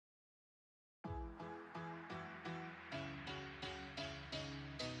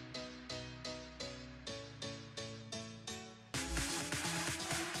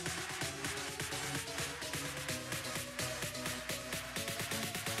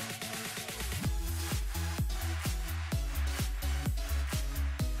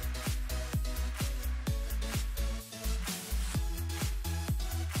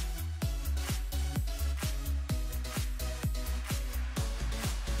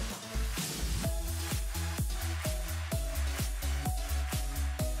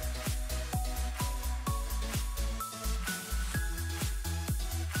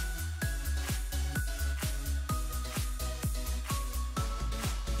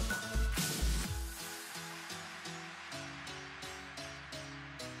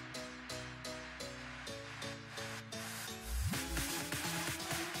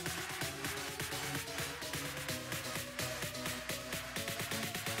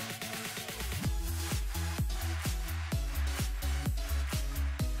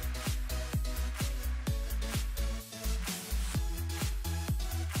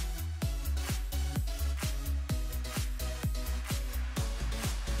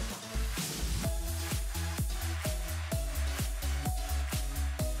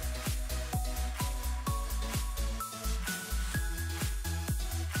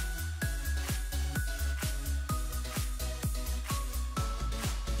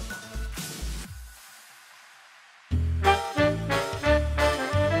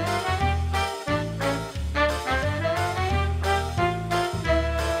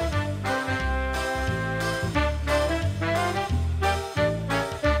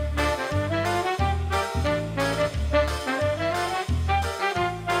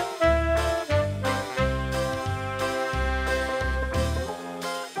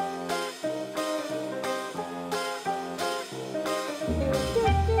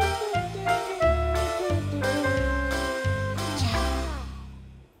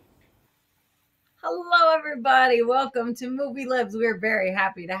everybody. Welcome to Movie Libs. We're very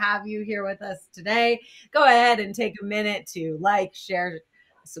happy to have you here with us today. Go ahead and take a minute to like, share,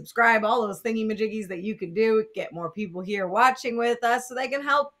 subscribe, all those thingy majiggies that you can do. Get more people here watching with us so they can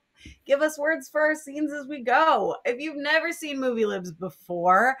help give us words for our scenes as we go. If you've never seen Movie Libs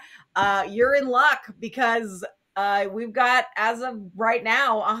before, you're in luck because we've got, as of right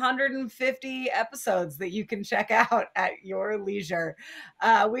now, 150 episodes that you can check out at your leisure.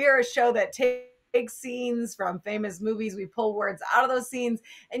 We are a show that takes scenes from famous movies. We pull words out of those scenes,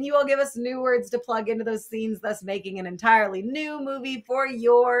 and you all give us new words to plug into those scenes, thus making an entirely new movie for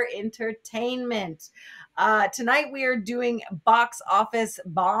your entertainment. Tonight we are doing box office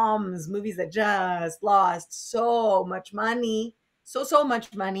bombs, movies that just lost so much money. So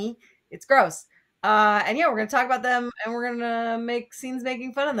much money. It's gross. And yeah, we're going to talk about them, and we're going to make scenes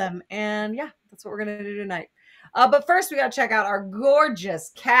making fun of them. And yeah, that's what we're going to do tonight. But first, we got to check out our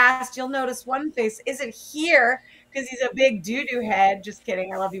gorgeous cast. You'll notice one face isn't here because he's a big doo-doo head. Just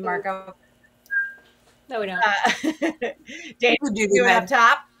kidding. I love you, Marco. No, we don't. Dayna, you doing up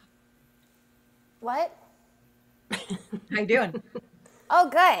top? What? How you doing? Oh,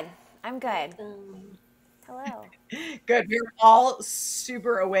 good. I'm good. Hello. Good. We're all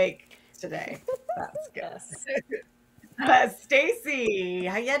super awake today. That's good. Yes. Stacey,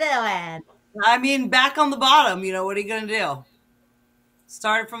 how you doing? I mean, back on the bottom, you know, what are you going to do?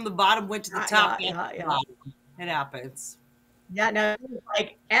 Started from the bottom, went to the top. Yeah. It happens. Yeah, no,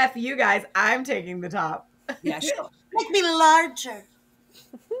 like, F you guys, I'm taking the top. Yeah, sure. Make me larger.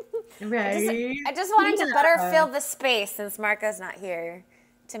 Right? I just wanted to better fill the space since Marco's not here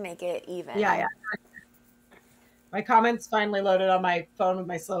to make it even. Yeah. My comments finally loaded on my phone with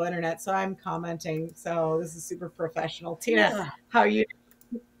my slow internet, so I'm commenting. So this is super professional. Tina, how are you?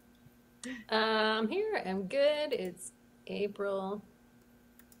 I'm here. I'm good. It's April.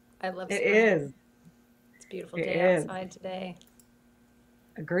 I love It spring. is. It's a beautiful It day is. outside today.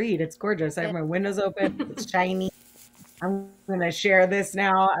 Agreed. It's gorgeous. I have my windows open. It's shiny. I'm going to share this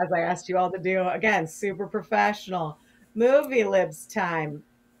now, as I asked you all to do. Again, super professional. Movie Libs time.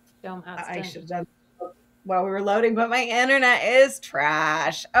 Film house I done. should have done while we were loading, but my internet is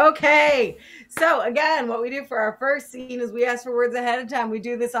trash. Okay. So again, what we do for our first scene is we ask for words ahead of time. We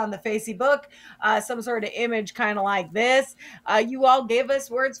do this on the Facebook, some sort of image kind of like this. You all gave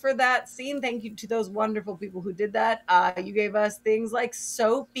us words for that scene. Thank you to those wonderful people who did that. You gave us things like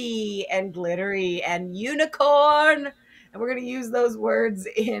soapy and glittery and unicorn. And we're going to use those words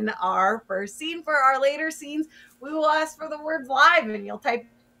in our first scene. For our later scenes, we will ask for the words live, and you'll type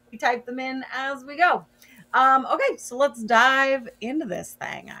them in as we go. Okay, so let's dive into this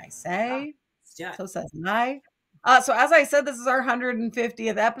thing, I say. Yeah. So says I. So as I said, this is our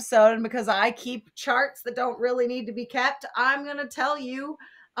 150th episode, and because I keep charts that don't really need to be kept, I'm going to tell you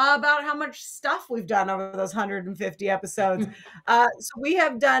about how much stuff we've done over those 150 episodes. So we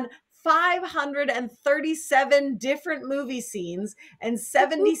have done 537 different movie scenes and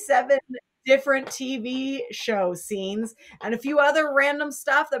 77 different TV show scenes and a few other random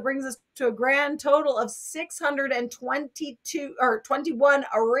stuff that brings us to a grand total of 21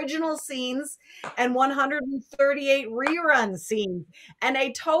 original scenes and 138 rerun scenes and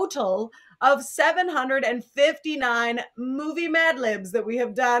a total of 759 movie Mad Libs that we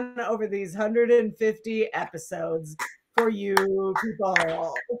have done over these 150 episodes for you people.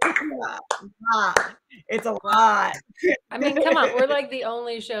 It's a lot. I mean, come on. We're like the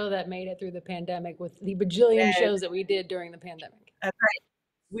only show that made it through the pandemic with the bajillion shows that we did during the pandemic. That's right.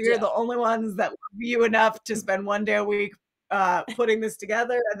 We're the only ones that love you enough to spend one day a week putting this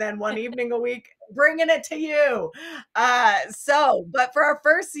together and then one evening a week bringing it to you. But for our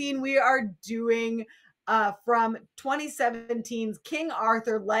first scene, we are doing from 2017's King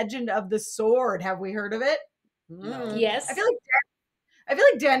Arthur, Legend of the Sword. Have we heard of it? Yes. I feel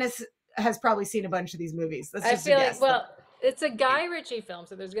like Dennis has probably seen a bunch of these movies. That's just a guess. It's a Guy Ritchie film,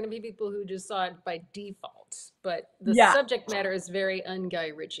 so there's going to be people who just saw it by default, but the subject matter is very un-Guy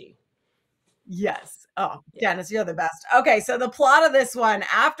Ritchie. Yes. Oh, Dennis, you're the best. Okay, so the plot of this one: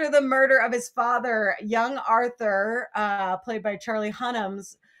 after the murder of his father, young Arthur, played by Charlie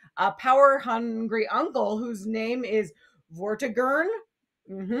Hunnam's power-hungry uncle, whose name is Vortigern.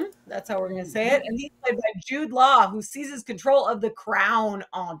 That's how we're going to say it. And he's played by Jude Law, who seizes control of the crown.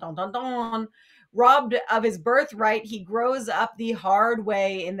 Robbed of his birthright, he grows up the hard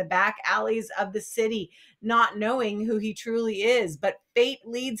way in the back alleys of the city, not knowing who he truly is. But fate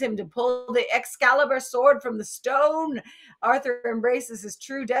leads him to pull the Excalibur sword from the stone. Arthur embraces his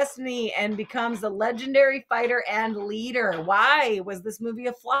true destiny and becomes the legendary fighter and leader. Why was this movie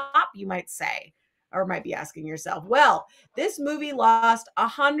a flop, you might say? or might be asking yourself. Well, this movie lost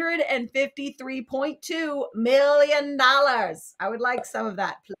 $153.2 million. I would like some of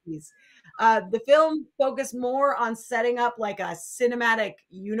that, please. The film focused more on setting up like a cinematic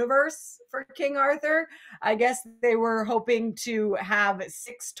universe for King Arthur. I guess they were hoping to have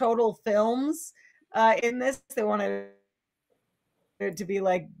 6 total films in this. They wanted it to be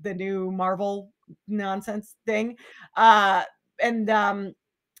like the new Marvel nonsense thing. Yeah,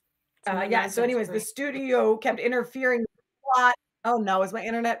 so anyways, the studio kept interfering with the plot. Oh no, is my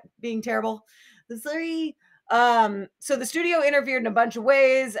internet being terrible? Sorry. So the studio interfered in a bunch of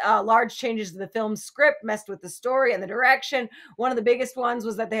ways. Large changes to the film's script messed with the story and the direction. One of the biggest ones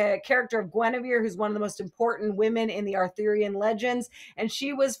was that the character of Guinevere, who's one of the most important women in the Arthurian legends, and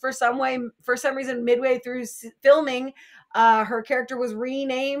she was for some reason midway through filming, her character was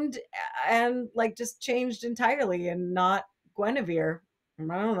renamed and like just changed entirely and not Guinevere. I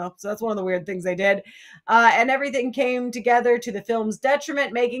don't know. So that's one of the weird things they did. And everything came together to the film's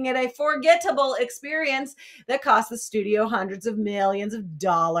detriment, making it a forgettable experience that cost the studio hundreds of millions of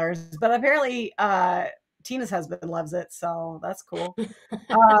dollars. But apparently, Tina's husband loves it, so that's cool.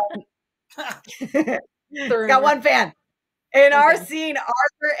 Got one fan. In our scene,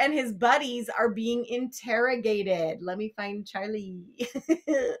 Arthur and his buddies are being interrogated. Let me find Charlie.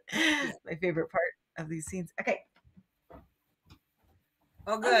 My favorite part of these scenes. Okay.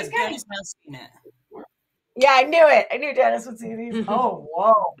 Oh, good. Dennis has seen it. Yeah, I knew it. I knew Dennis would see these. Oh,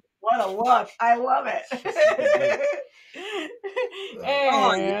 whoa. What a look. I love it.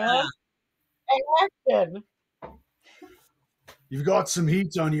 Action. You've got some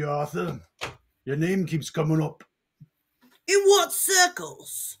heat on you, Arthur. Your name keeps coming up. In what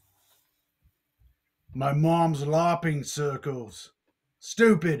circles? My mom's LARPing circles.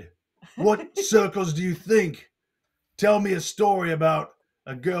 Stupid. What circles do you think? Tell me a story about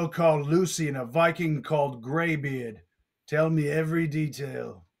a girl called Lucy and a Viking called Greybeard. Tell me every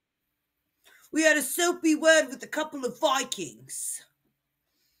detail. We had a soapy word with a couple of Vikings.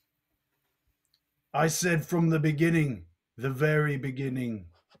 I said from the beginning, the very beginning.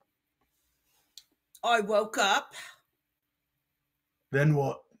 I woke up. Then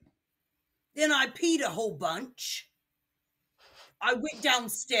what? Then I peed a whole bunch. I went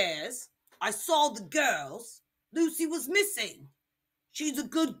downstairs. I saw the girls. Lucy was missing. She's a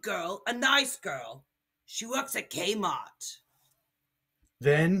good girl, a nice girl. She works at Kmart.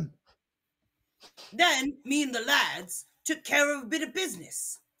 Then me and the lads took care of a bit of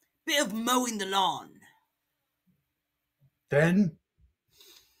business. Bit of mowing the lawn. Then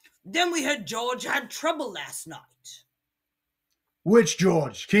we heard George had trouble last night. Which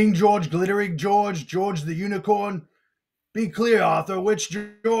George? King George, Glittering George, George the Unicorn? Be clear, Arthur, which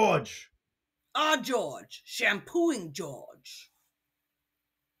George? Our George, shampooing George.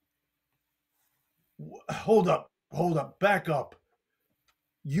 Hold up, back up.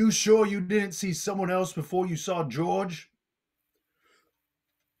 You sure you didn't see someone else before you saw George?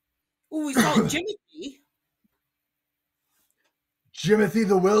 Oh, we saw Jimothy. Jimothy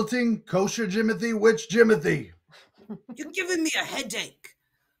the Wilting? Kosher Jimothy? Which Jimothy? You're giving me a headache.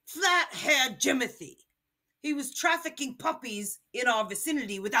 Flat-haired Jimothy. He was trafficking puppies in our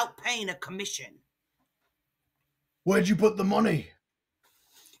vicinity without paying a commission. Where'd you put the money?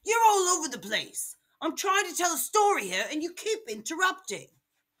 You're all over the place. I'm trying to tell a story here and you keep interrupting.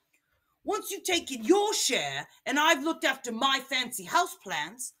 Once you've taken your share and I've looked after my fancy house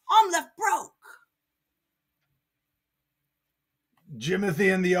plans, I'm left broke.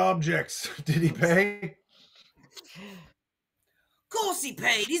 Jimothy and the objects. Did he pay? Of course he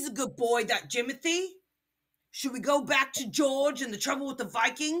paid. He's a good boy, that Jimothy. Should we go back to George and the trouble with the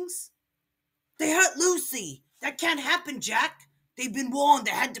Vikings? They hurt Lucy. That can't happen, Jack. They've been warned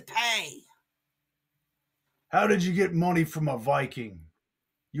they had to pay. How did you get money from a Viking?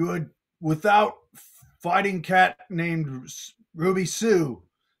 You had, without fighting cat named Ruby Sue,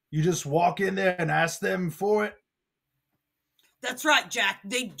 you just walk in there and ask them for it? That's right, Jack.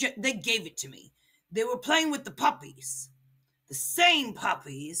 They gave it to me. They were playing with the puppies. The same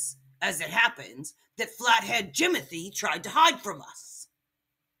puppies, as it happens, that flathead Jimothy tried to hide from us.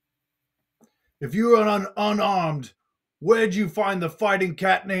 If you were unarmed, where'd you find the fighting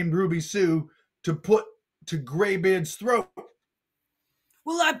cat named Ruby Sue to put to Greybeard's throat?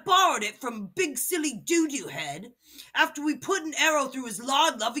 Well, I borrowed it from big silly doo-doo head after we put an arrow through his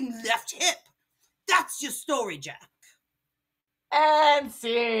lard-loving left hip. That's your story, Jack. And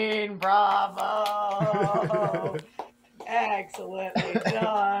scene, bravo. Excellently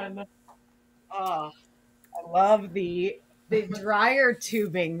done. Oh, I love the dryer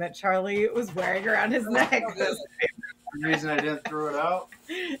tubing that Charlie was wearing around his neck. The reason I didn't throw it out.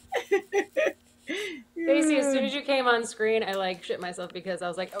 on screen, I like shit myself because I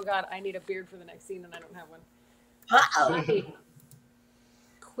was like, oh god, I need a beard for the next scene and I don't have one. Uh-oh.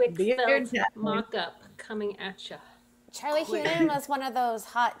 Quick Beard felt tattoo. mock-up coming at ya. Charlie Hunnam was one of those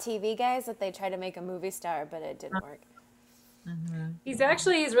hot TV guys that they tried to make a movie star, but it didn't work. He's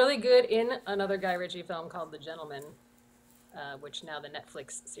really good in another Guy Ritchie film called The Gentleman, which now the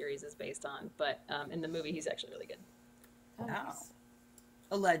Netflix series is based on. But in the movie, he's actually really good. Oh, Wow. nice.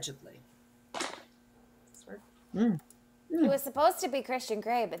 Allegedly. It was supposed to be Christian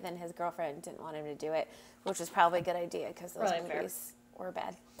Grey, but then his girlfriend didn't want him to do it, which was probably a good idea because those Probably fair. movies were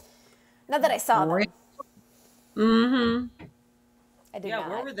bad. Not that I saw them. Mm-hmm. I did Yeah, not.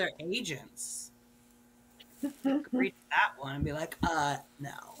 where were their agents? Could read that one and be like,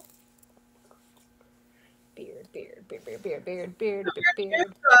 no. Beard.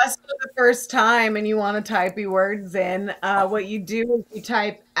 For us for the first time and you want to type words in, what you do is you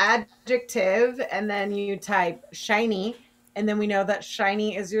type adjective and then you type shiny, and then we know that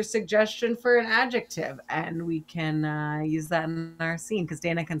shiny is your suggestion for an adjective, and we can use that in our scene because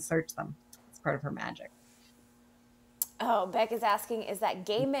Dayna can search them. It's part of her magic. Oh, Beck is asking, is that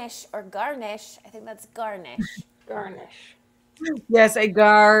gamish or garnish? I think that's garnish. Garnish. Yes, a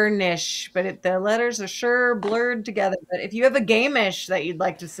garnish, but the letters are sure blurred together. But if you have a gamish that you'd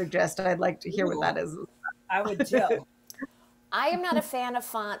like to suggest, I'd like to hear what that is. I would too. I am not a fan of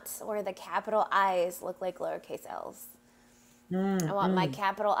fonts where the capital I's look like lowercase L's. I want my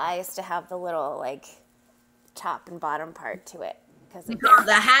capital I's to have the little like top and bottom part to it because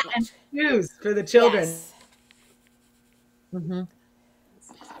The hat and shoes for the children. Yes. Mm-hmm.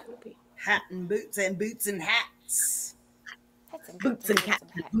 Hat and boots and hats. Boots and cats.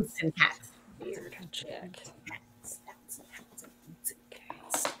 Boots and cats. Beard check.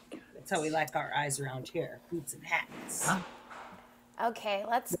 That's how we like our eyes around here. Boots and hats. Okay,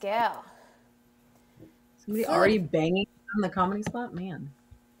 let's go. Somebody already banging on the comedy spot? Man.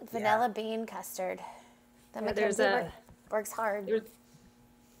 Vanilla bean custard. The Yeah, there's Mackenzie works hard.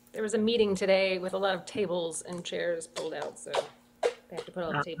 There was a meeting today with a lot of tables and chairs pulled out, so they have to put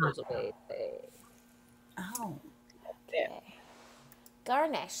all the tables away today. Oh. Okay.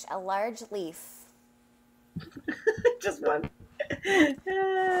 Garnish, a large leaf. Just one.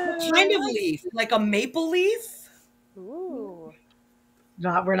 What kind of leaf? Like a maple leaf? Ooh.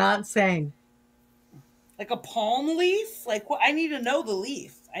 We're not saying. Like a palm leaf? Like what? I need to know the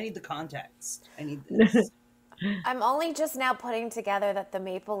leaf. I need the context. I need this. I'm only just now putting together that the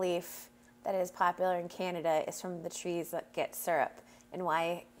maple leaf that is popular in Canada is from the trees that get syrup. And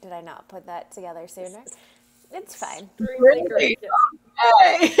why did I not put that together sooner? It's fine. Really?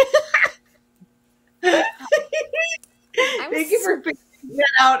 Hey. Thank you for figuring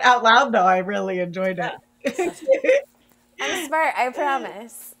that out loud, though. I really enjoyed it. I'm smart, I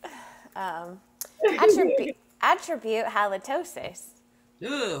promise. Attribute halitosis.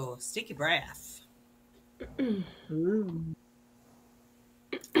 Ooh, sticky breath.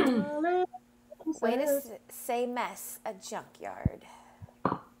 Way to say mess, a junkyard.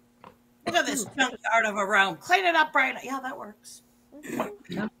 Look at this junkyard of a room. Clean it up right. Yeah, that works.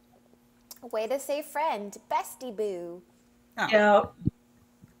 Way to say friend, bestie boo. Oh.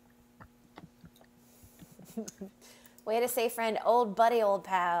 Yep. Way to say friend, old buddy, old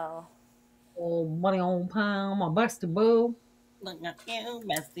pal. Oh, buddy on pile, my busty boo. Look at you,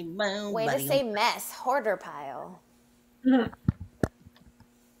 bestie boo. Way to buddy. say mess, hoarder pile. I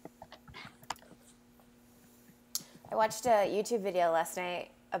watched a YouTube video last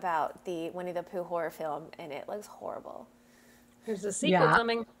night about the Winnie the Pooh horror film, and it looks horrible. There's a sequel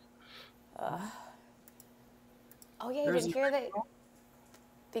coming. Oh yeah, you There's didn't hear that?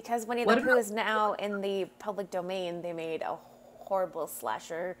 Because Winnie the Pooh is now in the public domain, they made a horrible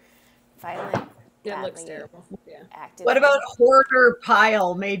slasher, violent, Yeah, it looks badly terrible. Yeah. acted. What about hoarder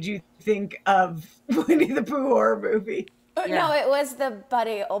pile made you think of Winnie the Pooh horror movie? No, it was the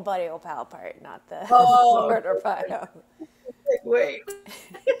old buddy, old pal part, not the Oh. hoarder pile. Wait.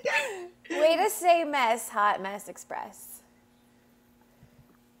 Way to say mess, hot mess express.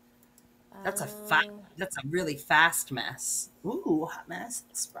 That's a really fast mess. Ooh, hot mess.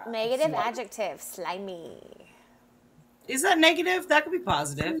 Negative adjective, slimy. Is that negative? That could be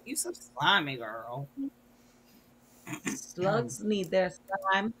positive. You so slimy, girl. Slugs need their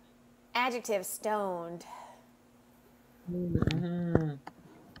slime. Adjective, stoned. Mm-hmm.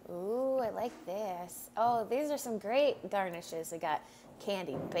 Ooh, I like this. Oh, these are some great garnishes. We got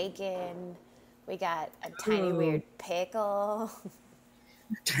candied bacon. We got a tiny weird pickle.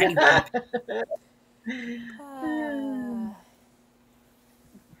 Tiny bit.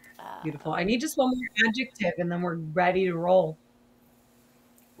 Beautiful. I need just one more adjective and then we're ready to roll.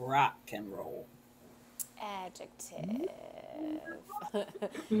 Rock and roll. Adjective.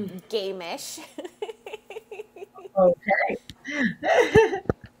 Gamish. Okay.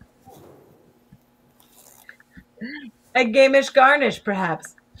 A gamish garnish,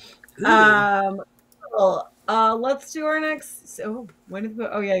 perhaps. Cool. Let's do our next. Oh, when did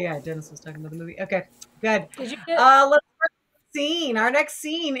oh yeah, Dennis was talking about the movie. Okay, good. Did you get? Let's scene. Our next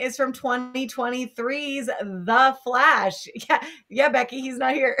scene is from 2023's The Flash. Yeah, Becky, he's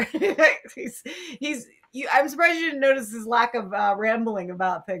not here. he's I'm surprised you didn't notice his lack of rambling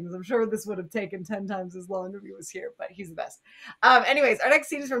about things. I'm sure this would have taken 10 times as long if he was here, but he's the best. Anyways, our next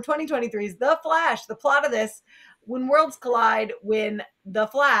scene is from 2023's The Flash. The plot of this: when worlds collide, when the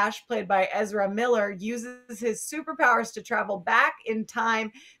Flash, played by Ezra Miller, uses his superpowers to travel back in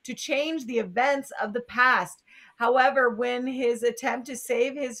time to change the events of the past. However, when his attempt to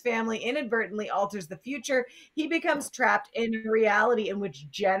save his family inadvertently alters the future, he becomes trapped in a reality in which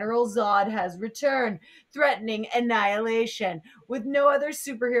General Zod has returned, threatening annihilation. With no other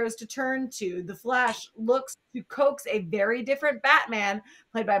superheroes to turn to, the Flash looks to coax a very different Batman,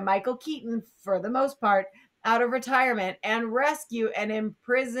 played by Michael Keaton for the most part, out of retirement and rescue an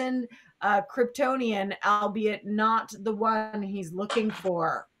imprisoned Kryptonian, albeit not the one he's looking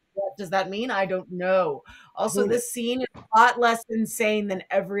for. What does that mean? I don't know. Also, this scene is a lot less insane than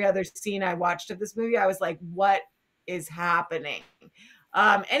every other scene I watched of this movie. I was like, what is happening?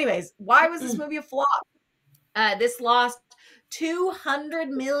 Anyways, why was this movie a flop? This lost $200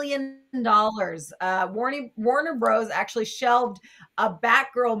 million. Warner Bros. Actually shelved a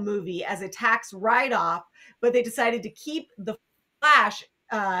Batgirl movie as a tax write-off, but they decided to keep The Flash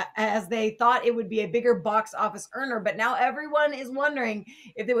as they thought it would be a bigger box office earner. But now everyone is wondering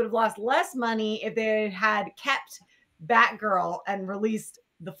if they would have lost less money if they had kept Batgirl and released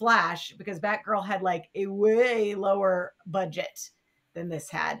The Flash, because Batgirl had like a way lower budget than this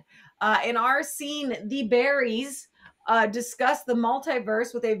had. In our scene, the Berries discuss the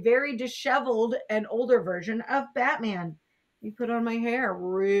multiverse with a very disheveled and older version of Batman. You put on my hair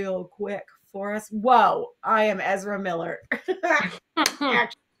real quick for us. Whoa, I am Ezra Miller.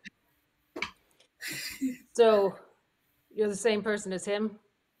 So, you're the same person as him,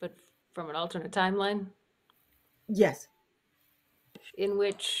 but from an alternate timeline? Yes. In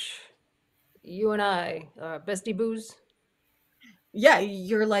which you and I are bestie boos? Yeah,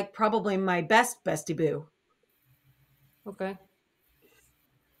 you're like probably my best bestie boo. Okay.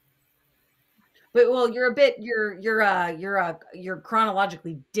 But well, you're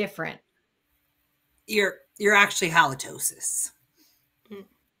chronologically different. You're actually halitosis.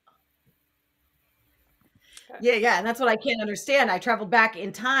 Yeah, and that's what I can't understand. I traveled back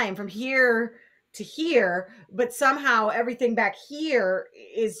in time from here to here, but somehow everything back here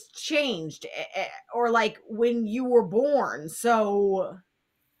is changed, or like when you were born. So,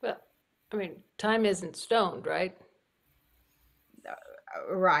 Well, I mean, time isn't stoned, right?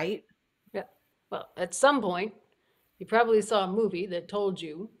 right. Yeah. Well, at some point, you probably saw a movie that told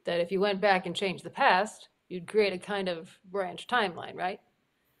you that if you went back and changed the past, you'd create a kind of branch timeline, right?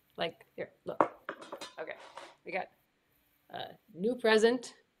 Like, here, look. Okay, we got new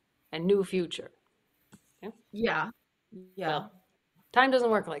present and new future. Okay? Yeah. Well, time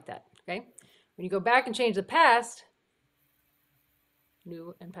doesn't work like that, okay? When you go back and change the past,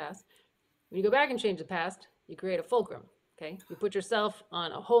 new and past, when you go back and change the past, you create a fulcrum, okay? You put yourself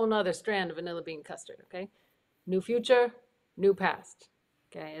on a whole nother strand of vanilla bean custard, okay? New future, new past,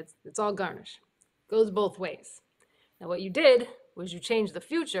 okay? It's all garnish. Goes both ways. Now, what you did was you changed the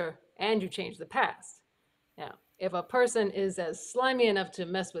future and you changed the past. Now, if a person is as slimy enough to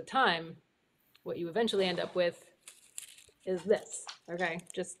mess with time, what you eventually end up with is this, okay?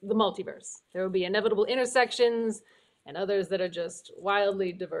 Just the multiverse. There will be inevitable intersections and others that are just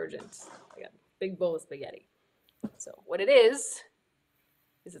wildly divergent. Like a big bowl of spaghetti. So what it is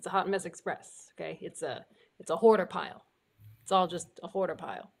it's a hot mess express, okay? It's a hoarder pile. It's all just a hoarder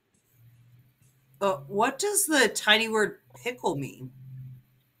pile. What does the tiny word pickle mean?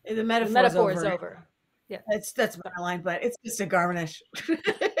 The metaphor is over. Yeah, that's my line, but it's just a garnish.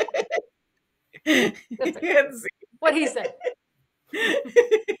 What he said.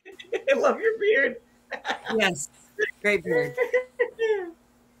 I love your beard. Yes, great beard.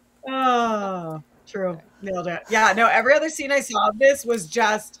 Oh, true. Nailed it. Yeah, no, every other scene I saw of this was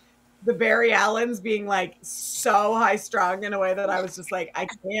just the Barry Allens being like so high strung in a way that I was just like, I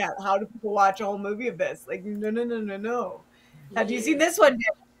can't. How do people watch a whole movie of this? Like, no. Have you seen this one, Dennis?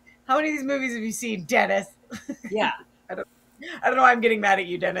 How many of these movies have you seen, Dennis? Yeah. I don't know why I'm getting mad at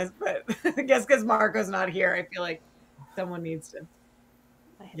you, Dennis, but I guess because Marco's not here, I feel like someone needs to.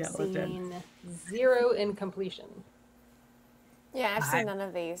 I have seen 0 in completion. Yeah, I've seen none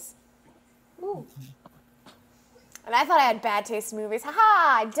of these. Ooh. And I thought I had bad taste in movies. Haha,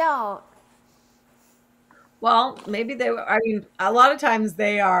 I don't. Well, maybe they were. I mean, a lot of times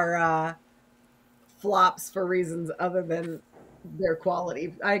they are flops for reasons other than their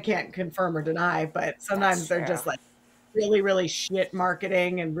quality. I can't confirm or deny, but sometimes they're just like really, really shit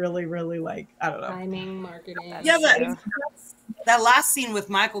marketing and really, really like, I don't know. Timing, marketing. Yeah, true. that last scene with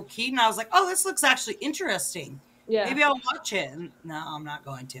Michael Keaton, I was like, oh, this looks actually interesting. Yeah. Maybe I'll watch it. And no, I'm not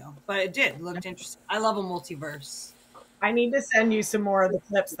going to. But it did. It looked interesting. I love a multiverse. I need to send you some more of the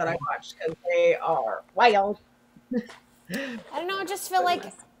clips that I watched because they are wild. I don't know. I just feel like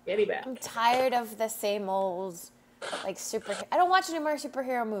Getty back. I'm tired of the same old, like, I don't watch any more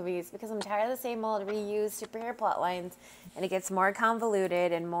superhero movies because I'm tired of the same old reused superhero plot lines, and it gets more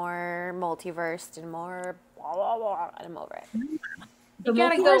convoluted and more multiversed and more blah, blah, blah, and I'm over it. You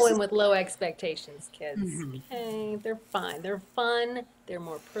gotta go in with low expectations, kids. Okay, they're fine. They're fun. They're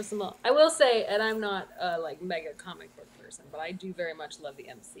more personal. I will say, and I'm not a like mega comic book person, but I do very much love the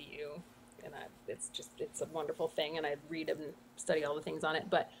MCU, and it's a wonderful thing, and I read and study all the things on it.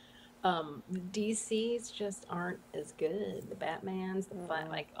 But DC's just aren't as good. The Batmans,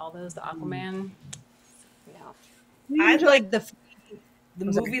 like all those, the Aquaman. No. I'd like the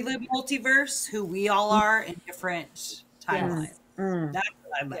movie Lib multiverse, who we all are in different timelines. That's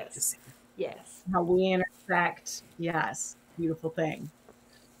what I'd like to see. Yes. How we intersect. Yes. Beautiful thing.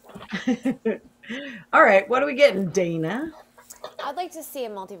 All right. What are we getting, Dayna? I'd like to see a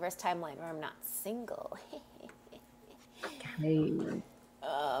multiverse timeline where I'm not single. Hey.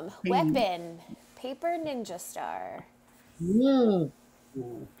 Weapon. Paper Ninja Star.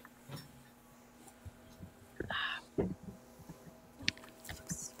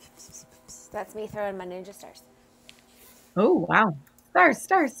 That's me throwing my ninja stars. Oh, wow.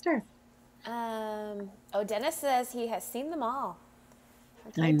 Stars. Oh, Dennis says he has seen them all.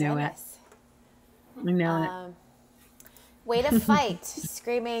 I knew it. I know it. Way to fight.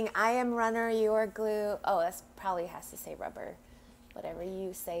 Screaming, I am runner, you are glue. Oh, that's probably has to say rubber. Whatever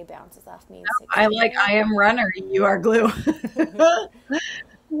you say bounces off me. I like I am runner, you are glue.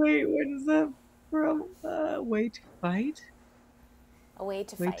 Wait, what is that from? Way to fight? A way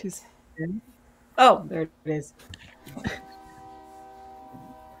to Way fight. to Oh, there it is.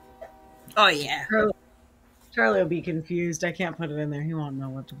 Oh, yeah. Charlie will be confused. I can't put it in there. He won't know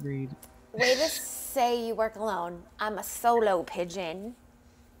what to read. Way to say you work alone. I'm a solo pigeon.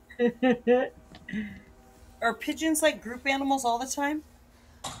 Are pigeons like group animals all the time?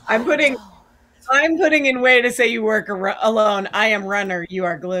 I'm putting in way to say you work alone. I am runner, you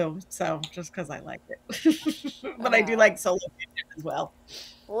are glue. So just because I like it. But I do like solo pigeon as well.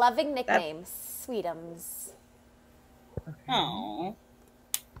 Loving nicknames. Sweetums. Oh.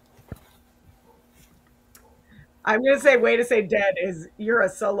 I'm going to say way to say dead is you're a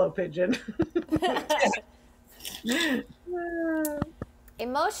solo pigeon.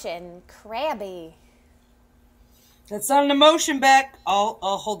 Emotion. Crabby. That's not an emotion, Beck. I'll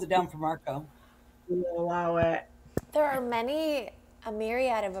hold it down for Marco. We'll allow it. There are a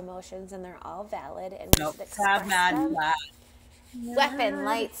myriad of emotions, and they're all valid, and we should express Sad, mad, them. glad. Weapon,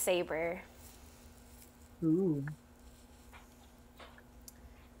 lightsaber. Ooh.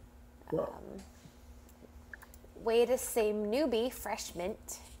 Way to say newbie, fresh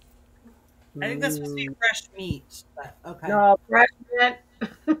mint. I think that's supposed to be fresh meat, but okay. No, freshman.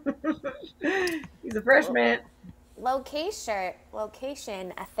 He's a freshman. Location,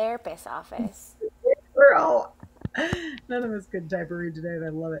 a therapist's office. We're all. None of us could type or read today, and I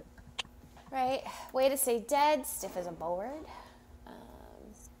love it. Right. Way to say dead, stiff as a board.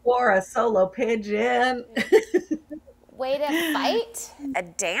 Or a solo pigeon. Way to fight, a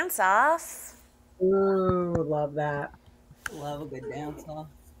dance off. Ooh, love that. Love a good dance off.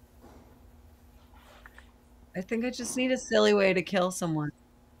 I think I just need a silly way to kill someone.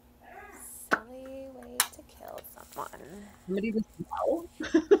 Silly way to kill someone. Somebody just know.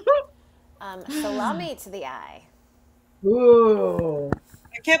 Salami to the eye. Ooh.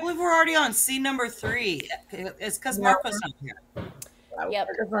 I can't believe we're already on scene number 3. It's because Marco's not here. Yep.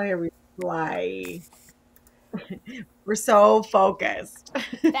 Marco's not here. We fly. We're so focused.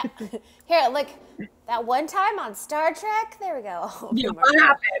 Here, look. That one time on Star Trek. There we go. Yeah, what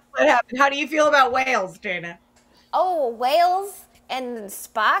happened? What happened? How do you feel about whales, Dayna? Oh, whales and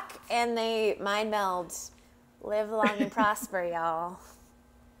Spock, and they mind meld. Live long and prosper, y'all.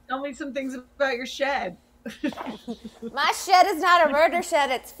 Tell me some things about your shed. My shed is not a murder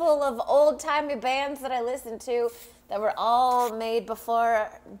shed. It's full of old-timey bands that I listened to that were all made before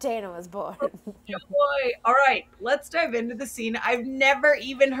Dayna was born. Oh boy. All right, let's dive into the scene I've never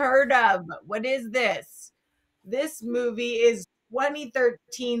even heard of. What is this? This movie is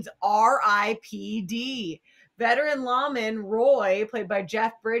 2013's R.I.P.D. Veteran lawman Roy, played by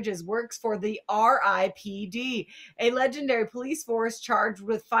Jeff Bridges, works for the RIPD, a legendary police force charged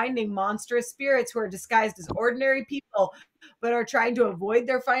with finding monstrous spirits who are disguised as ordinary people but are trying to avoid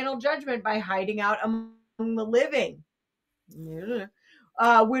their final judgment by hiding out among the living.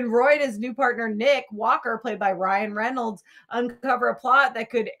 When Roy and his new partner Nick Walker, played by Ryan Reynolds, uncover a plot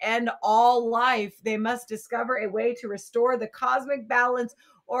that could end all life, they must discover a way to restore the cosmic balance,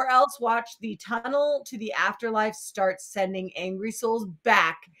 or else watch the tunnel to the afterlife start sending angry souls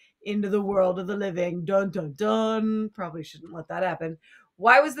back into the world of the living. Dun dun dun. Probably shouldn't let that happen.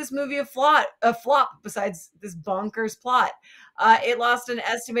 Why was this movie a flop besides this bonkers plot? It lost an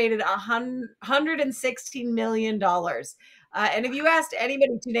estimated $116 million. And if you asked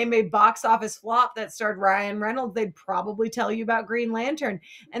anybody to name a box office flop that starred Ryan Reynolds, they'd probably tell you about Green Lantern.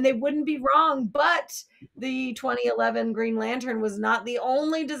 And they wouldn't be wrong, but the 2011 Green Lantern was not the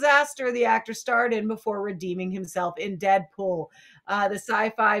only disaster the actor starred in before redeeming himself in Deadpool. The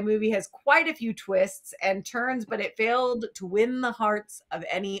sci-fi movie has quite a few twists and turns, but it failed to win the hearts of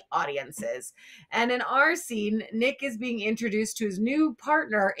any audiences. And in our scene, Nick is being introduced to his new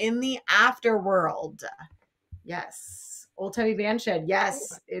partner in the afterworld. Yes. Old Timey Band Shed.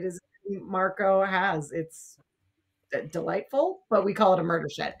 Yes, it is. Marco has. It's delightful, but we call it a murder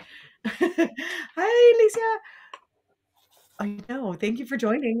shed. Hi, Lisa. I know. Thank you for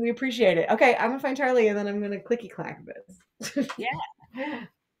joining. We appreciate it. Okay, I'm gonna find Charlie, and then I'm gonna clicky clack this. Yeah.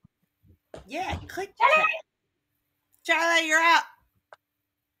 Yeah, click Charlie. Charlie, you're up.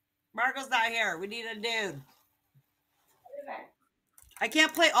 Marco's not here. We need a dude. I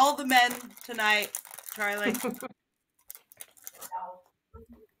can't play all the men tonight, Charlie.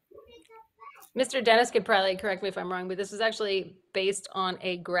 Mr. Dennis could probably correct me if I'm wrong, but this is actually based on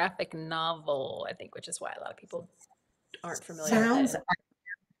a graphic novel, I think, which is why a lot of people aren't familiar with it.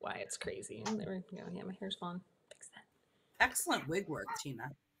 Why it's crazy. There we go. Yeah, my hair's falling. Fix that. Excellent wig work,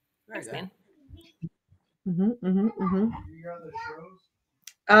 Tina. Very Thanks, good.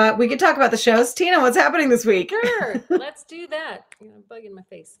 man. We could talk about the shows. Tina, what's happening this week? Sure, let's do that. I'm gonna bug in my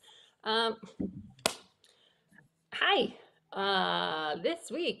face. Hi. This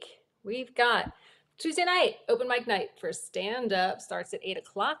week we've got Tuesday night open mic night for stand up. Starts at 8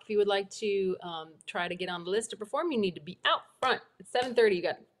 o'clock. If you would like to try to get on the list to perform, you need to be out front at 7:30. You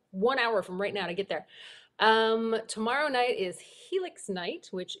got 1 hour from right now to get there. Tomorrow night is Helix night,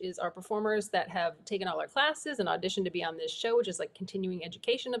 which is our performers that have taken all our classes and auditioned to be on this show, which is like continuing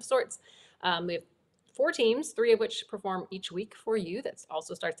education of sorts. We have 4 teams, 3 of which perform each week for you. That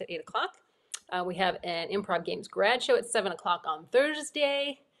also starts at 8 o'clock. We have an improv games grad show at 7 o'clock on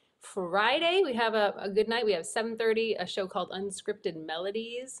Thursday. Friday, we have a good night. We have 7:30, a show called Unscripted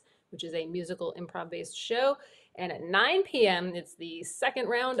Melodies, which is a musical improv-based show. And at 9 p.m., it's the second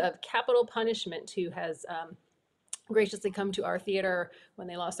round of Capital Punishment, who has graciously come to our theater when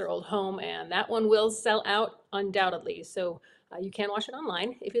they lost their old home. And that one will sell out undoubtedly. So you can watch it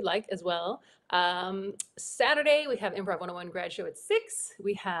online if you'd like as well. Saturday, we have Improv 101 grad show at 6.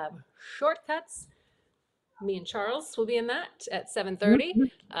 We have Shortcuts. Me and Charles will be in that at 7:30.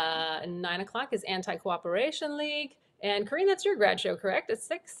 9 o'clock is Anti-Cooperation League. And Coreen, that's your grad show, correct? At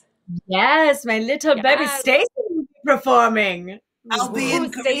 6? Yes, my little baby Stacey will be performing. I'll be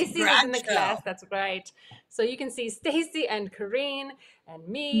in Stacey's grad in the show. class, that's right. So you can see Stacey and Coreen and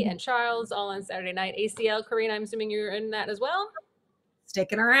me and Charles all on Saturday night. ACL, Coreen, I'm assuming you're in that as well?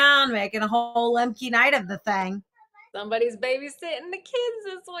 Sticking around, making a whole Lemcke night of the thing. Somebody's babysitting the kids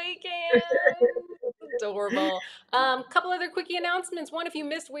this weekend. Adorable. Couple other quickie announcements. One, if you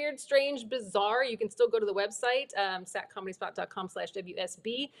missed Weird, Strange, Bizarre, you can still go to the website,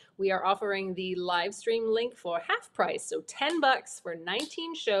 satcomedyspot.com/WSB. We are offering the live stream link for half price, so $10 for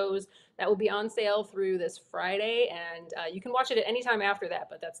 19 shows. That will be on sale through this Friday, and you can watch it at any time after that,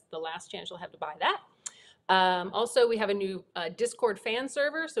 but that's the last chance you'll have to buy that. Also, we have a new Discord fan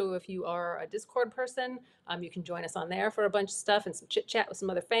server, so if you are a Discord person, you can join us on there for a bunch of stuff and some chit chat with some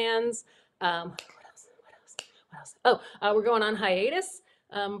other fans. What else? Oh, we're going on hiatus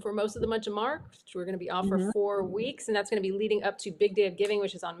for most of the month of March. We're going to be off for 4 weeks, and that's going to be leading up to Big Day of Giving,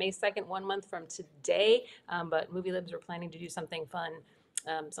 which is on May 2nd, 1 month from today. But Movie Libs are planning to do something fun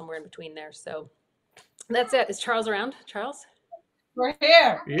somewhere in between there. So that's it. Is Charles around? Charles? We're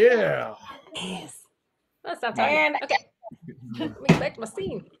here. Yeah. Yes. Let's stop talking. Okay. Let me get back to my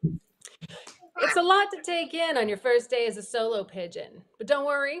scene. It's a lot to take in on your first day as a solo pigeon, but don't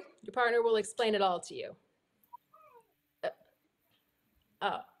worry, your partner will explain it all to you.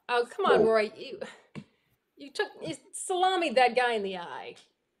 Oh, come on, Roy. You salamied that guy in the eye.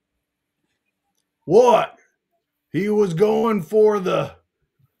 What? He's going for the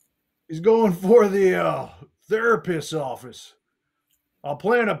therapist's office. I'll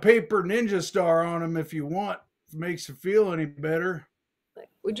plant a paper ninja star on him if you want. If it makes you feel any better.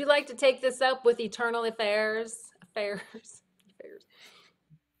 Would you like to take this up with Eternal Affairs?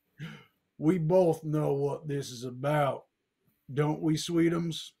 We both know what this is about, don't we,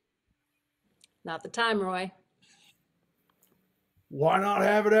 Sweetums? Not the time, Roy. Why not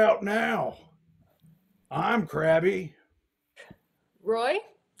have it out now? I'm crabby. Roy,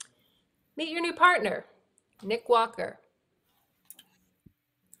 meet your new partner, Nick Walker.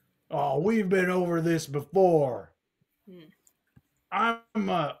 Oh, we've been over this before. I'm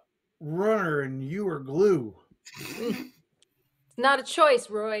a runner and you are glue. It's not a choice,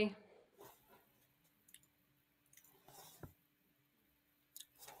 Roy.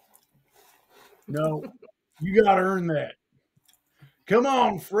 No, you gotta earn that. Come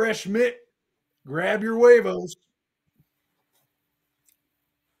on, fresh mitt. Grab your huevos.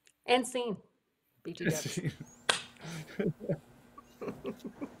 And scene. BTW.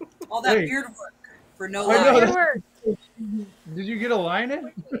 All that Hey. beard work for no I know lines. Good work. Did you get a line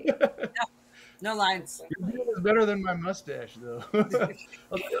in? No lines. Your beard is better than my mustache, though. I was like,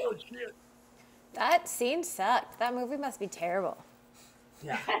 oh, shit. That scene sucked. That movie must be terrible.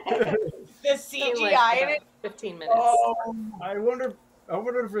 Yeah. The Scene, CGI like, in it. about 15 minutes. Oh, I wonder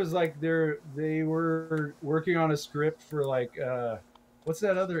if it was like they were working on a script for like what's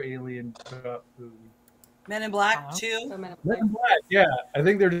that other alien cop movie? Men in Black Uh-huh. 2. Men in Black. Yeah, I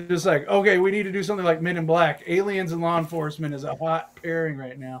think they're just like, okay, we need to do something like Men in Black. Aliens and law enforcement is a hot pairing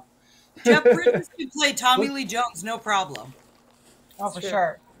right now. Jeff Bridges could play Tommy Lee Jones, no problem. Oh, for Sure.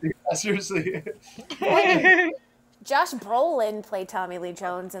 sure. Yeah, seriously. Josh Brolin played Tommy Lee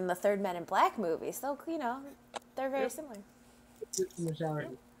Jones in the third Men in Black movie, so you know they're very similar.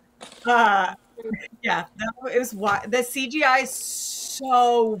 Yeah, it was the CGI is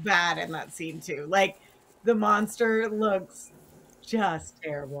so bad in that scene too. Like the monster looks just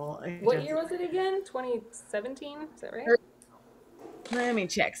terrible. What year was it again? 2017? Is that right? Let me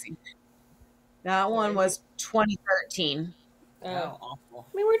check. See. That one was 2013. Oh, Oh. awful.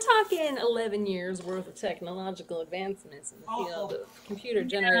 I mean, we're talking 11 years worth of technological advancements in the field of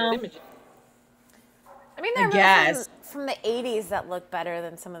computer-generated images. I mean, there are guess. movies from the '80s that look better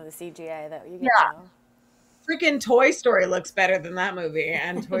than some of the CGI that you get Yeah. now. Freaking Toy Story looks better than that movie,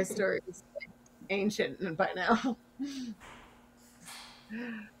 and Toy Story is ancient by now.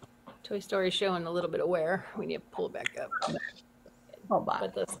 Toy Story showing a little bit of wear. We need to pull it back up. Hold on.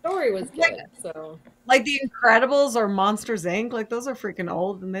 But the story was good, so Like The Incredibles or Monsters Inc. Like those are freaking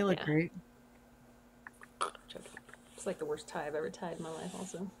old and they look Yeah. great. it's like the worst tie I've ever tied in my life.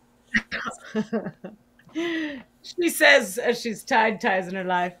 Also, She says as she's tied ties in her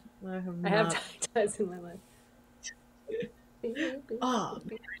life. I I have not. tied ties in my life. Oh,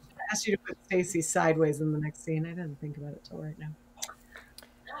 man, I should ask you to put Stacey sideways in the next scene. I didn't think about it till right now.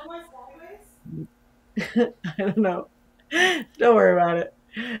 I don't know. Don't worry about it.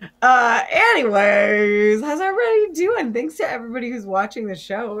 Anyways, how's everybody doing? Thanks to everybody who's watching the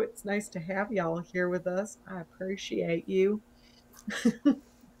show. It's nice to have y'all here with us. I appreciate you.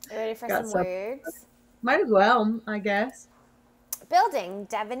 Ready for Got some some- words? Might as well, I guess. Building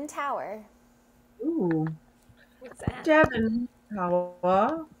Devon Tower. Ooh, What's that? Devon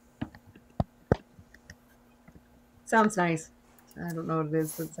Tower. Sounds nice. I don't know what it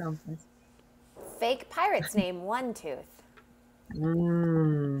is, but it sounds nice. Fake pirate's name One Tooth.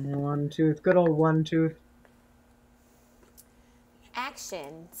 One tooth. Good old one tooth.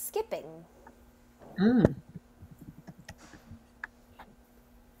 Action skipping.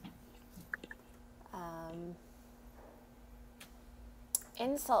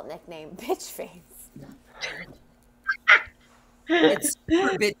 Insult nickname Bitch Face. It's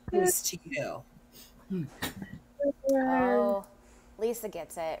super bitches to you. Oh, Lisa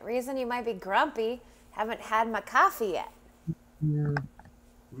gets it. Reason you might be grumpy. Haven't had my coffee yet.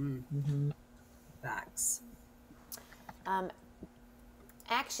 Facts.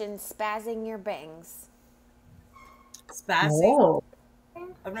 Action spazzing your bangs. Spazzing? Oh.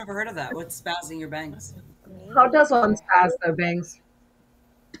 I've never heard of that. What's spazzing your bangs? How does one spaz their bangs?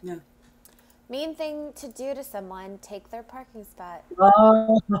 Yeah. Mean thing to do to someone, take their parking spot.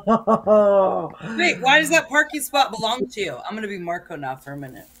 Oh. Wait, why does that parking spot belong to you? I'm going to be Marco now for a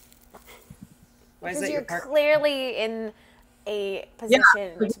minute. Why is Because that you're your park? clearly in a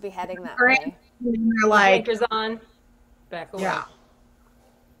position to be heading that way. You're like, Blinkers on. Back away. yeah.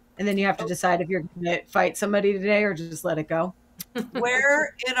 And then you have to decide if you're going to fight somebody today or just let it go.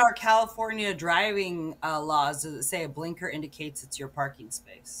 Where in our California driving laws does it say a blinker indicates it's your parking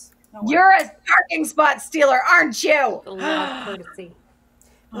space? No way. You're a parking spot stealer, aren't you? The law of courtesy.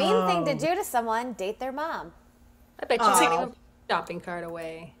 Mean thing to Oh. do to someone, date their mom. I bet you Aw. can't even put your shopping cart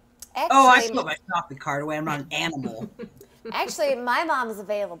away. Oh, I Actually, put my shopping cart away. I'm not an animal. actually, my mom's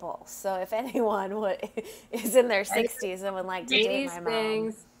available. So if anyone is in their 60s and would like to date 80s my mom,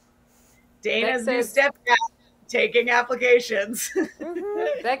 bangs. Dana's Beck new says- stepdad taking applications.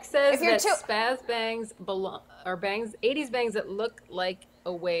 Beck says If you're that too- spaz bangs are bangs, 80s bangs that look like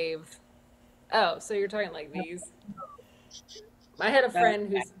a wave. Oh, so you're talking like these? I had a friend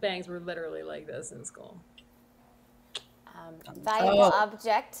whose bangs were literally like this in school. valuable Oh.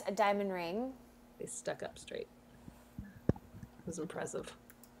 object, a diamond ring. They stuck up straight. It was impressive.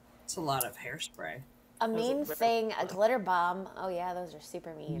 It's a lot of hairspray. A mean thing, a glitter bomb. Oh yeah, those are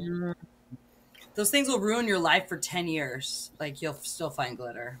super mean. Those things will ruin your life for 10 years. Like, you'll still find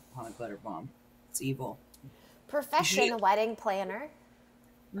glitter on a glitter bomb. It's evil. Profession, a wedding planner.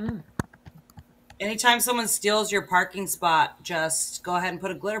 Anytime someone steals your parking spot, just go ahead and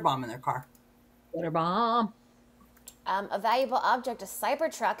put a glitter bomb in their car. Glitter bomb. A valuable object, a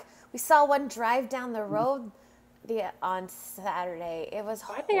Cybertruck. We saw one drive down the road on Saturday. It was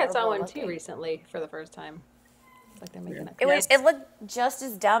I think I saw one horrible too recently for the first time. It's like they're making a It looked just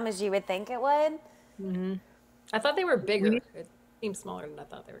as dumb as you would think it would. I thought they were bigger. It seemed smaller than I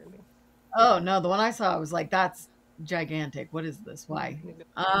thought they were going to be. Oh no, the one I saw, I was like, that's gigantic. What is this? Why?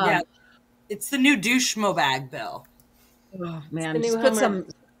 Yeah. It's the new douche-mo bag, Bill. Oh man, the just new put Hummer.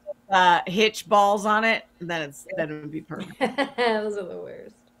 some hitch balls on it, and then it would be perfect. Those are the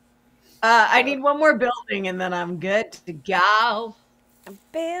worst. I need one more building, and then I'm good to go. A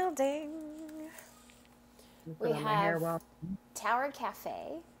building. Put We on my hair have well. Tower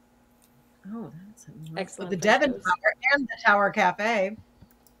Cafe. Oh, that's Excellent. the Devon photos. Tower and the Tower Cafe.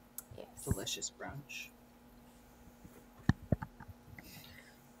 Yes. Delicious brunch.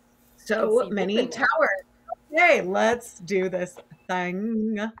 So see many Brooklyn now. towers. Okay, let's do this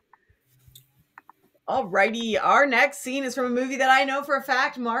thing. Alrighty, our next scene is from a movie that I know for a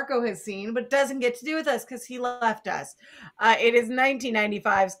fact Marco has seen, but doesn't get to do with us because he left us. It is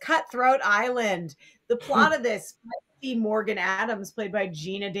 1995's Cutthroat Island. The plot of this, Morgan Adams, played by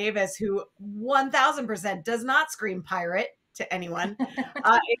Gina Davis, who 1000% does not scream pirate to anyone. It's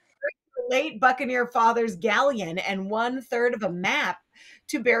her late Buccaneer father's galleon and 1/3 of a map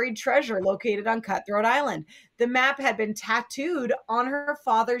to buried treasure located on Cutthroat Island. The map had been tattooed on her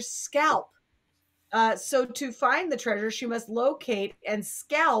father's scalp. So to find the treasure, she must locate and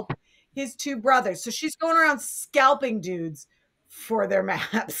scalp his two brothers. So she's going around scalping dudes for their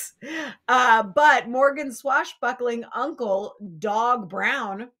maps. But Morgan's swashbuckling uncle, Dog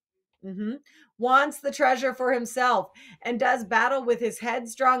Brown, wants the treasure for himself and does battle with his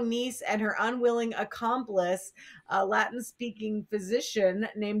headstrong niece and her unwilling accomplice, a Latin-speaking physician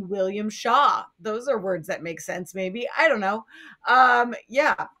named William Shaw. Those are words that make sense, maybe. I don't know.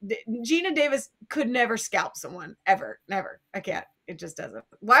 Gina Davis could never scalp someone, ever. Never. I can't. It just doesn't.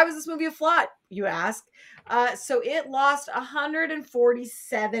 Why was this movie a flop, you ask? So it lost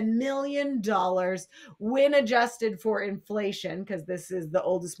 $147 million when adjusted for inflation, because this is the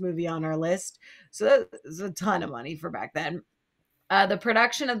oldest movie on our list. So that's a ton of money for back then. The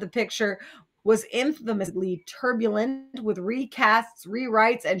production of the picture was infamously turbulent, with recasts,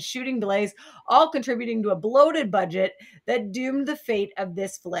 rewrites, and shooting delays, all contributing to a bloated budget that doomed the fate of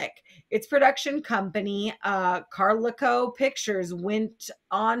this flick. Its production company, Carlico Pictures, went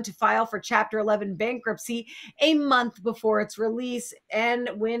on to file for Chapter 11 bankruptcy a month before its release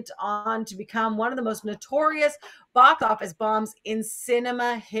and went on to become one of the most notorious box office bombs in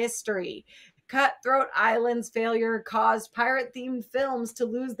cinema history. Cutthroat Island's failure caused pirate-themed films to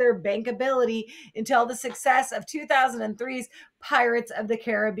lose their bankability until the success of 2003's Pirates of the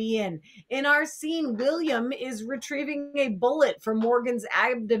Caribbean. In our scene, William is retrieving a bullet from Morgan's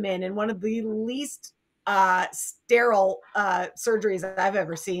abdomen in one of the least sterile surgeries I've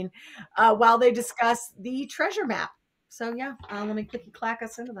ever seen, while they discuss the treasure map. So yeah, let me clicky clack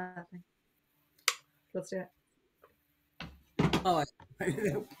us into that thing. Let's do it. Oh,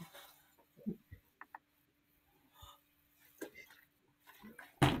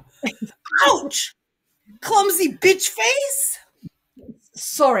 ouch! Clumsy bitch face.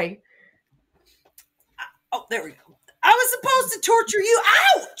 Sorry. Oh, there we go. I was supposed to torture you.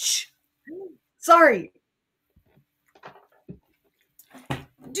 Ouch! Sorry.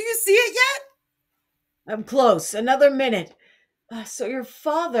 Do you see it yet? I'm close. Another minute. So your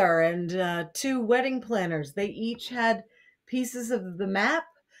father and two wedding planners, they each had pieces of the map,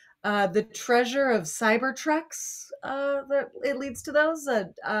 the treasure of Cybertrucks. That it leads to those.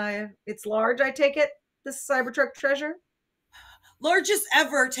 It's large, I take it. This Cybertruck treasure. Largest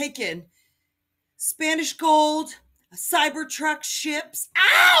ever taken. Spanish gold, Cybertruck ships.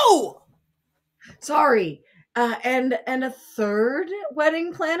 Ow! Sorry. And a third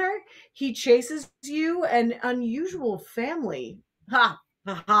wedding planner. He chases you an unusual family. Ha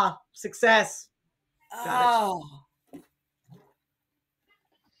ha ha! Success. Got it. Oh,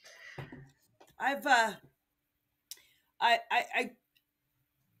 I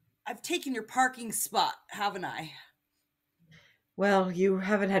I've taken your parking spot, haven't I? Well, you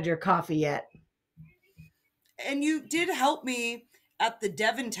haven't had your coffee yet. And you did help me at the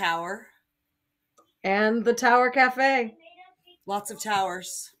Devon Tower. And the Tower Cafe. Lots of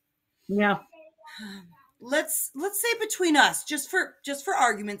towers. Yeah. Let's say between us, just for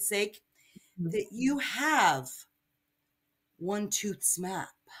argument's sake, that you have one tooth's map.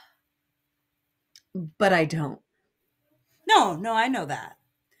 But I don't. No, I know that.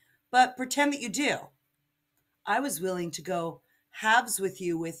 But pretend that you do. I was willing to go halves with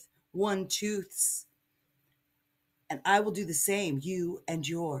you with one tooth's, and I will do the same, you and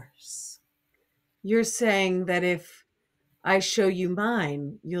yours. You're saying that if I show you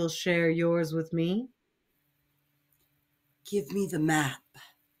mine, you'll share yours with me? Give me the map.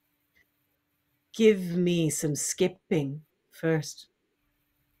 Give me some skipping first.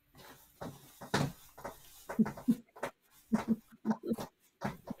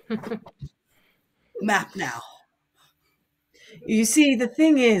 Map now. You see, the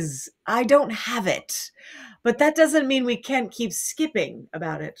thing is, I don't have it, but that doesn't mean we can't keep skipping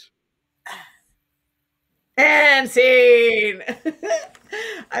about it. And scene.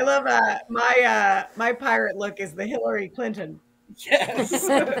 I love my pirate look is the Hillary Clinton. Yes.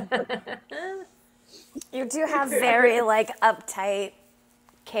 You do have very like uptight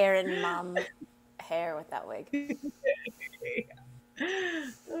Karen mom hair with that wig. I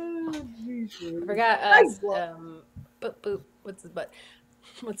forgot. What's his butt?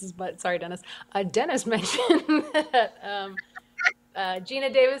 What's his butt? Sorry, Dennis. Dennis mentioned that Gina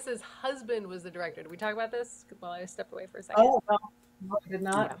Davis's husband was the director. Did we talk about this while I stepped away for a second? Oh, no, I did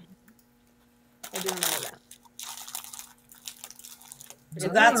not. Yeah. I do remember that. So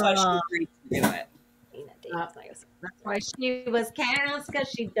that's why she agreed to do it. Gina Davis, nice. That's why she was cast, because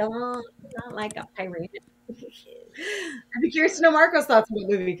she don't not like a pirate. I'd be curious to know Marco's thoughts on the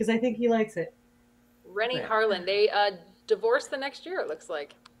movie, because I think he likes it. Rennie Harlan. They divorced the next year, it looks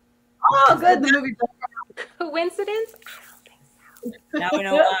like. Oh, good. The movie. Coincidence? I don't think so. Now we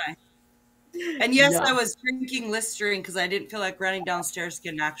know why. And yes, I was drinking Listerine because I didn't feel like running downstairs to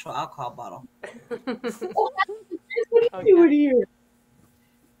get an actual alcohol bottle. What do you?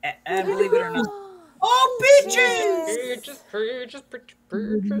 And believe it or not, oh, peaches!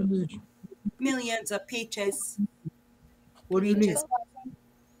 Peaches. Millions of peaches. What do you need?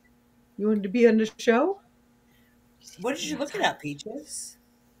 You wanted to be on the show? What did you looking at, Peaches?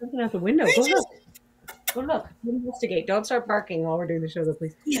 Looking out the window. Go look. Go look. Investigate. Don't start barking while we're doing the show, though,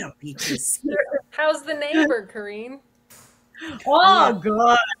 please. You know, Peaches. How's the neighbor, Coreen? Oh,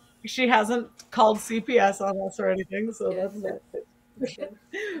 God. She hasn't called CPS on us or anything, so that's it.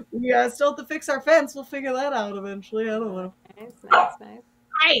 We still have to fix our fence. We'll figure that out eventually. I don't know. Nice.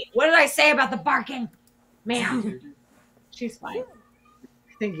 Hey, what did I say about the barking? Ma'am. She's fine.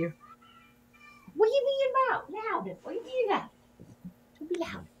 Thank you. What are you being about? Loud. What are you being about? Don't be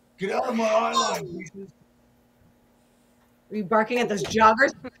loud. Get out of my eye line, Peaches. Are you barking at those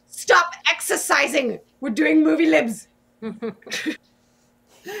joggers? Stop exercising. We're doing movie libs. You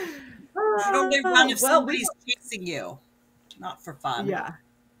don't run if somebody's chasing you. Not for fun. Yeah.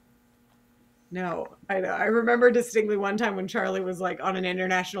 No, I know. I remember distinctly one time when Charlie was like on an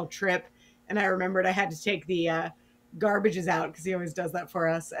international trip, and I remembered I had to take the garbages out because he always does that for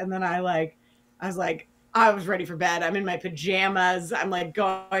us. And then I was ready for bed. I'm in my pajamas. I'm like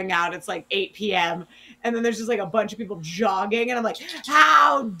going out. It's like 8 p.m. And then there's just like a bunch of people jogging. And I'm like,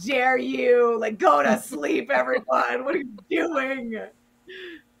 how dare you? Like, go to sleep, everyone. What are you doing?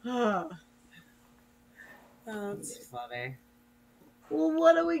 That's funny. Well,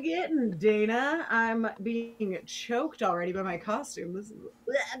 what are we getting, Dayna? I'm being choked already by my costume. This is a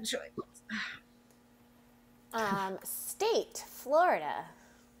bad choice. State, Florida.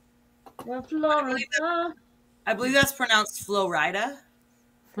 Florida. I believe that's pronounced Florida.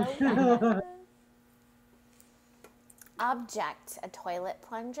 Object, a toilet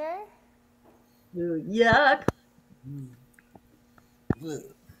plunger. Ooh, yuck.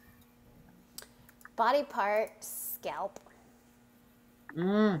 Body part, scalp.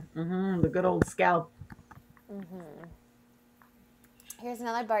 The good old scalp. Here's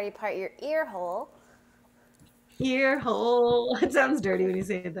another body part, your ear hole. Ear hole. It sounds dirty when you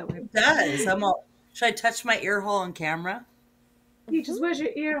say it that way. It does. Should I touch my ear hole on camera? Peaches, where's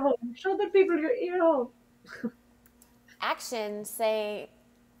your ear hole? Show the people your ear hole. Action, say,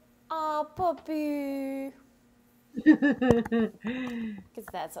 "Aw, puppy." Because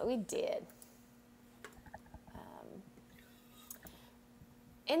that's what we did.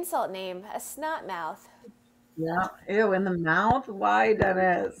 Insult name, a snot mouth. Yeah. Ew, in the mouth? Why,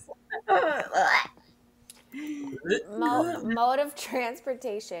 Dennis? Mode of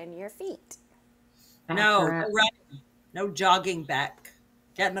transportation, your feet. No, Accurate. no running. No jogging back.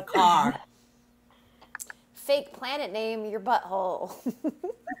 Get in the car. Fake planet name, your butthole. Wait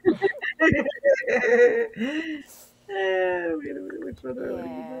a minute, which one do I want to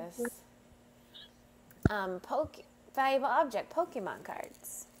use? Yes. Valuable object, Pokemon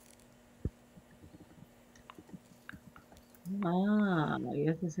cards. Ah,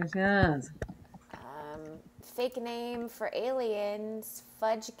 yes, yes, yes, yes. Fake name for aliens,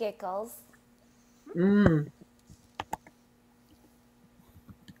 Fudge Giggles. I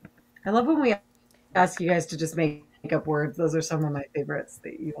love when we ask you guys to just make up words. Those are some of my favorites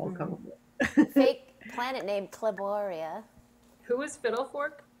that you all come up with. Fake planet name, Claboria. Who was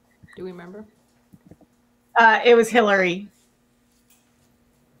Fiddlefork? Do we remember? It was Hillary.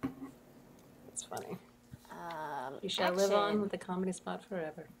 It's funny. You shall live on with the comedy spot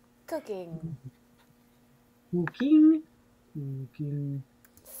forever. Cooking. Cooking. Cooking.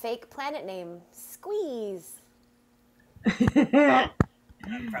 Fake planet name, Squeeze. From the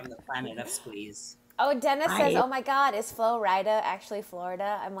planet of Squeeze. Oh, Dennis says, oh my God, is Florida actually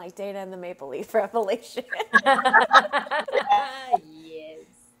Florida? I'm like Dayna and the Maple Leaf Revelation. Yes.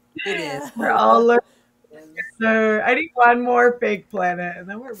 It is. We're all learning. So I need one more fake planet, and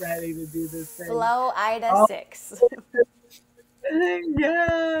then we're ready to do this thing. Flo Ida 6.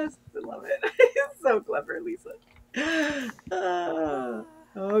 Yes, I love it. So clever, Lisa.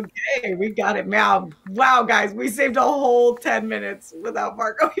 Okay, we got it now. Wow, guys, we saved a whole 10 minutes without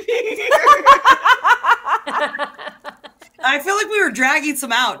Marco being here. I feel like we were dragging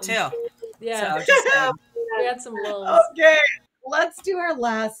some out too. Yeah. So just saying. We had some lulls. Okay, let's do our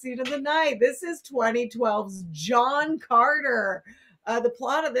last scene of the night. This is 2012's John Carter. The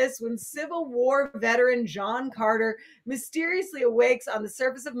plot of this: when Civil War veteran John Carter mysteriously awakes on the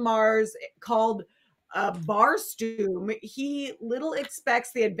surface of Mars called Barstoom, he little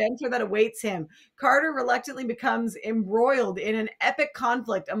expects the adventure that awaits him. Carter reluctantly becomes embroiled in an epic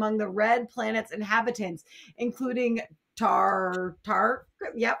conflict among the Red Planet's inhabitants, including Tar,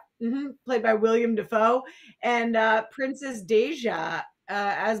 played by William Dafoe, and Princess Deja.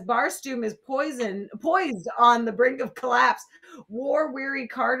 As Barstoom is poised on the brink of collapse, war-weary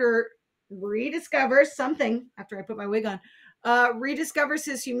Carter rediscovers something after I put my wig on. Rediscovers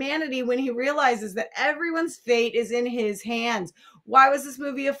his humanity when he realizes that everyone's fate is in his hands. Why was this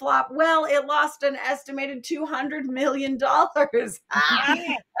movie a flop? Well, it lost an estimated $200 million.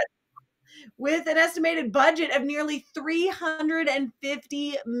 With an estimated budget of nearly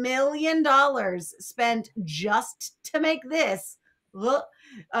 $350 million spent just to make this.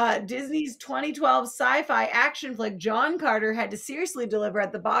 Disney's 2012 sci-fi action flick John Carter had to seriously deliver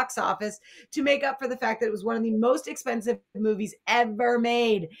at the box office to make up for the fact that it was one of the most expensive movies ever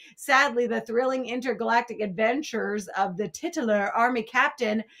made. Sadly, the thrilling intergalactic adventures of the titular army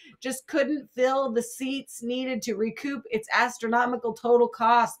captain just couldn't fill the seats needed to recoup its astronomical total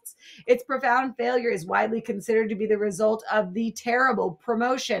costs. Its profound failure is widely considered to be the result of the terrible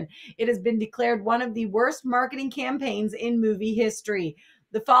promotion. It has been declared one of the worst marketing campaigns in movie history.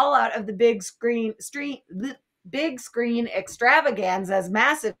 The fallout of the big screen extravaganza's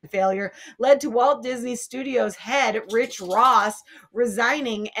massive failure led to Walt Disney Studios head Rich Ross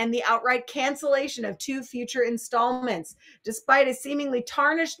resigning and the outright cancellation of 2 future installments. Despite a seemingly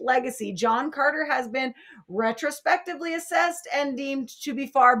tarnished legacy, John Carter has been retrospectively assessed and deemed to be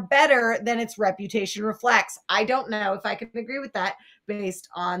far better than its reputation reflects. I don't know if I can agree with that based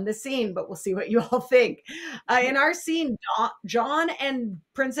on the scene, but we'll see what you all think. In our scene, John and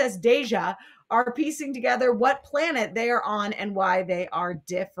Princess Deja are piecing together what planet they are on and why they are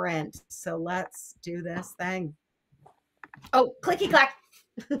different. So let's do this thing. Oh, clicky clack.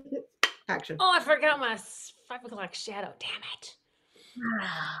 Action. Oh, I forgot my 5 o'clock shadow. Damn it.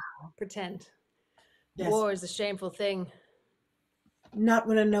 Pretend. Yes. War is a shameful thing. Not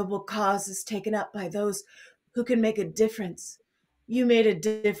when a noble cause is taken up by those who can make a difference. You made a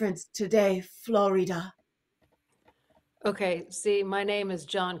difference today, Florida. Okay, see, my name is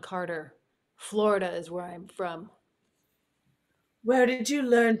John Carter. Florida is where I'm from. Where did you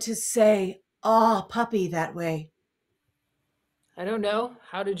learn to say, "Aw, puppy," that way? I don't know.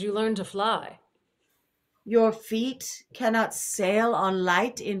 How did you learn to fly? Your feet cannot sail on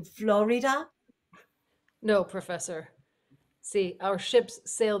light in Florida? No, Professor. See, our ships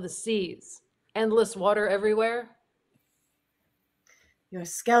sail the seas. Endless water everywhere. Your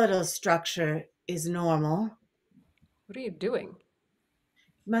skeletal structure is normal. What are you doing?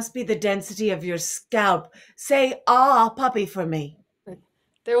 Must be the density of your scalp. Say, ah, puppy for me.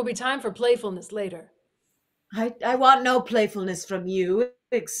 There will be time for playfulness later. I want no playfulness from you.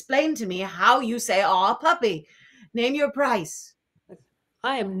 Explain to me how you say, ah, puppy. Name your price.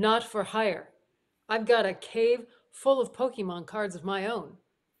 I am not for hire. I've got a cave full of Pokemon cards of my own.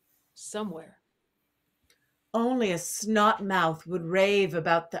 Somewhere. Only a snot mouth would rave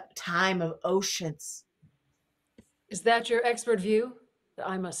about the time of oceans. Is that your expert view? That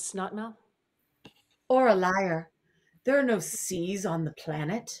I'm a snotmouth? Or a liar. There are no seas on the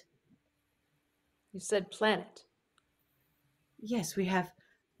planet. You said planet. Yes, we have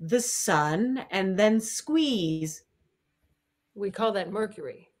the sun and then squeeze. We call that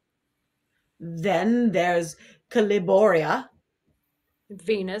Mercury. Then there's Caliboria.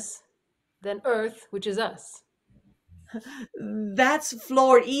 Venus. Then Earth, which is us. That's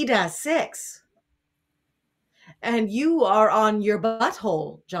Florida 6. And you are on your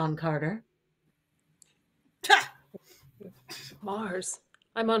butthole, John Carter. Ha! Mars.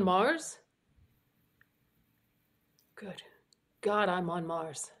 I'm on Mars? Good God, I'm on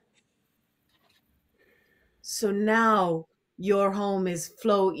Mars. So now your home is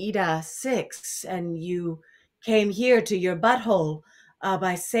Florida 6, and you came here to your butthole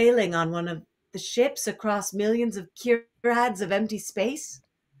by sailing on one of the ships across millions of kirads of empty space?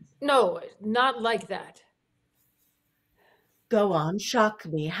 No, not like that. Go on, shock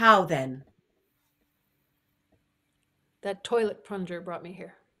me. How then? That toilet plunger brought me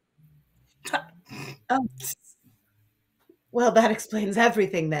here. Oh, well, that explains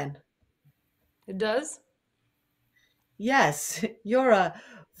everything then. It does? Yes, you're a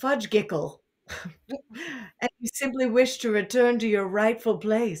fudge gickle. And you simply wish to return to your rightful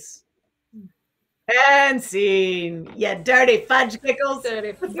place. And scene, you dirty fudge gickles.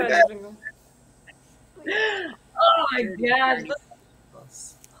 Dirty fudge. Oh my gosh.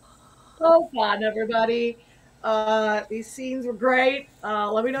 So fun, everybody. These scenes were great.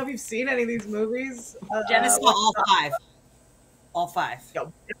 Let me know if you've seen any of these movies. Dennis saw all 5. All 5.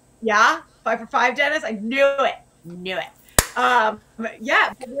 Yeah? 5 for 5, Dennis? I knew it.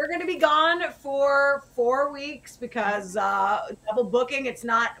 Yeah, but we're going to be gone for 4 weeks because double booking. It's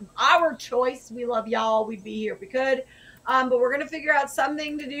not our choice. We love y'all. We'd be here if we could. But we're going to figure out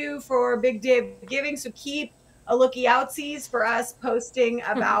something to do for Big Day of Giving. So keep a looky outsies for us posting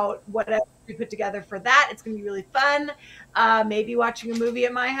about whatever we put together for that. It's going to be really fun. Maybe watching a movie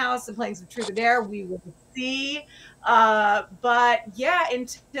at my house and playing some Truth or Dare. We will see. But yeah,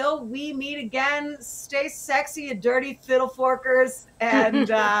 until we meet again, stay sexy, you dirty fiddle forkers. And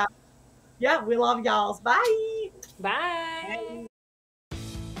yeah, we love y'all. Bye. Bye.